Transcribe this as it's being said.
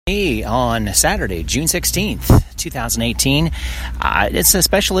On Saturday, June 16th, 2018. It's a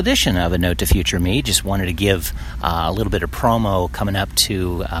special edition of A Note to Future Me. Just wanted to give a little bit of promo coming up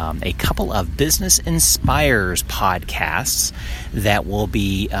to a couple of Business Inspires podcasts that will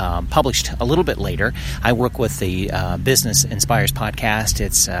be published a little bit later. I work with the Business Inspires podcast.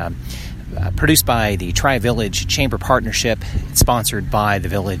 It's produced by the Tri-Village Chamber Partnership. It's sponsored by the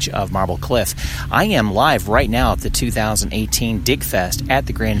Village of Marble Cliff. I am live right now at the 2018 Dig Fest at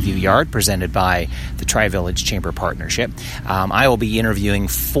the Grandview Yard, presented by the Tri-Village Chamber Partnership. I will be interviewing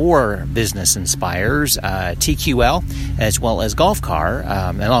 4 Business Inspires, TQL, as well as Golf Car,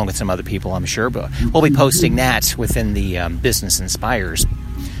 along with some other people, I'm sure. But we'll be posting that within the Business Inspires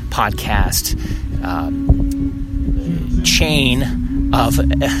podcast chain of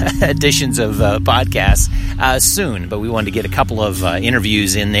editions of podcasts soon, but we wanted to get a couple of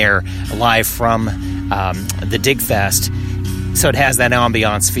interviews in there live from the Dig Fest, so it has that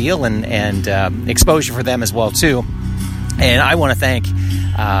ambiance feel and exposure for them as well too. And I want to thank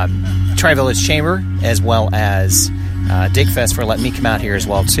Tri-Village Chamber as well as Dig Fest for letting me come out here as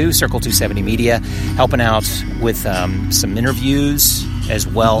well too. Circle 270 Media helping out with some interviews as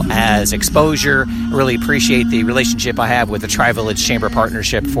well as exposure. I really appreciate the relationship I have with the Tri-Village Chamber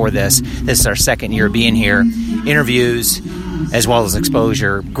Partnership for this. This is our second year being here. Interviews as well as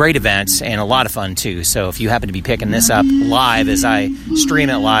exposure. Great events and a lot of fun too. So if you happen to be picking this up live as I stream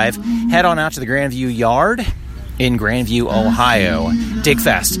it live, head on out to the Grandview Yard in Grandview, Ohio. Dig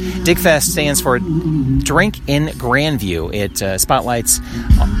Fest. Dig Fest stands for Drink in Grandview. It spotlights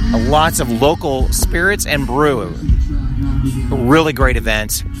lots of local spirits and brew. A really great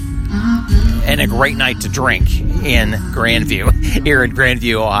event and a great night to drink in Grandview, here in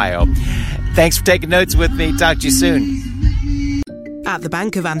Grandview, Ohio. Thanks for taking notes with me. Talk to you soon. At the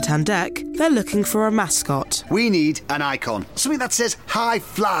Bank of Antandek, they're looking for a mascot. We need an icon. Something that says high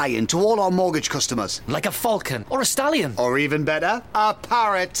flying to all our mortgage customers. Like a falcon or a stallion. Or even better, a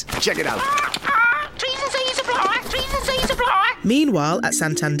parrot. Check it out. Trees and C's apply. Trees and C's apply. Meanwhile, at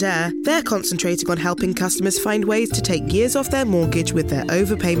Santander, they're concentrating on helping customers find ways to take years off their mortgage with their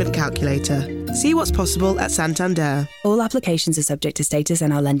overpayment calculator. See what's possible at Santander. All applications are subject to status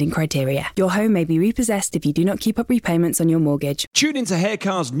and our lending criteria. Your home may be repossessed if you do not keep up repayments on your mortgage. Tune into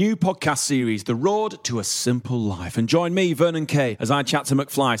Haycar's new podcast series, The Road to a Simple Life, and join me, Vernon Kay, as I chat to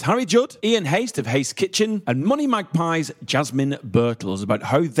McFly's Harry Judd, Ian Haste of Haste Kitchen, and Money Magpie's Jasmine Birtles about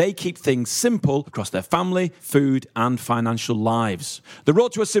how they keep things simple across their family, food, and financial lives. The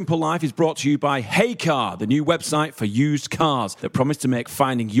Road to a Simple Life is brought to you by Haycar, the new website for used cars that promise to make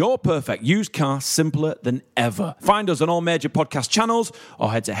finding your perfect used car simpler than ever. Find us on all major podcast channels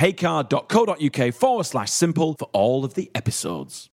or head to haycar.co.uk/simple for all of the episodes.